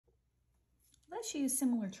Let's use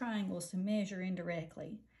similar triangles to measure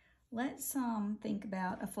indirectly. Let's think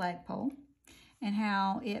about a flagpole and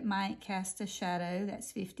how it might cast a shadow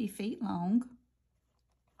that's 50 feet long.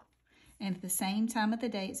 And at the same time of the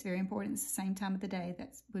day, it's very important, it's the same time of the day.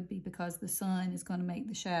 That would be because the sun is going to make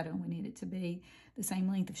the shadow. We need it to be the same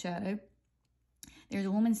length of shadow. There's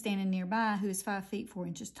a woman standing nearby who is 5 feet 4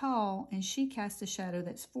 inches tall, and she casts a shadow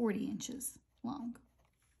that's 40 inches long.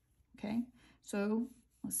 Okay, so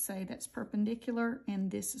let's say that's perpendicular and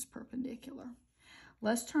this is perpendicular.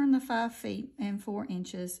 Let's turn the 5 feet and 4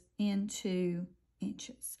 inches into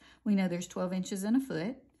inches. We know there's 12 inches in a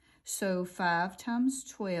foot, so 5 times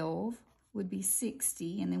 12 would be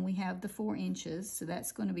 60, and then we have the 4 inches, so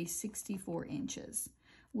that's going to be 64 inches.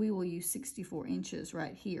 We will use 64 inches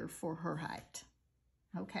right here for her height.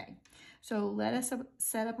 Okay, so let us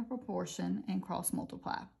set up a proportion and cross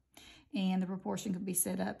multiply. And the proportion could be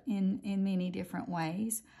set up in many different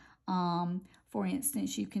ways. For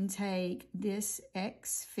instance, you can take this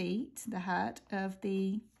X feet, the height of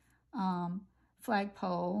the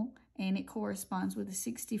flagpole, and it corresponds with the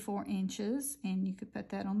 64 inches, and you could put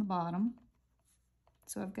that on the bottom.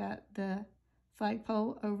 So I've got the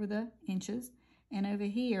flagpole over the inches, and over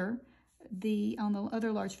here, on the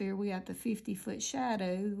other large figure, we got the 50-foot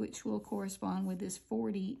shadow, which will correspond with this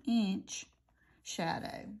 40-inch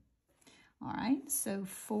shadow. All right, so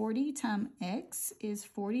 40 times X is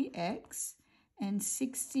 40X, and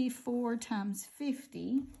 64 times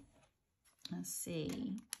 50, let's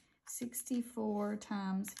see, 64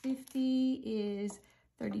 times 50 is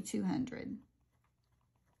 3,200.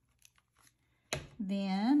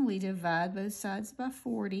 Then we divide both sides by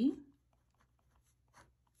 40,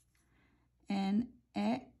 and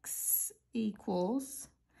X equals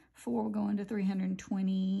 4 going to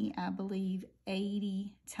 320, I believe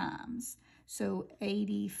 80 times. So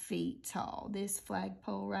 80 feet tall. This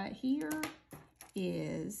flagpole right here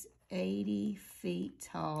is 80 feet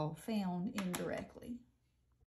tall, found indirectly.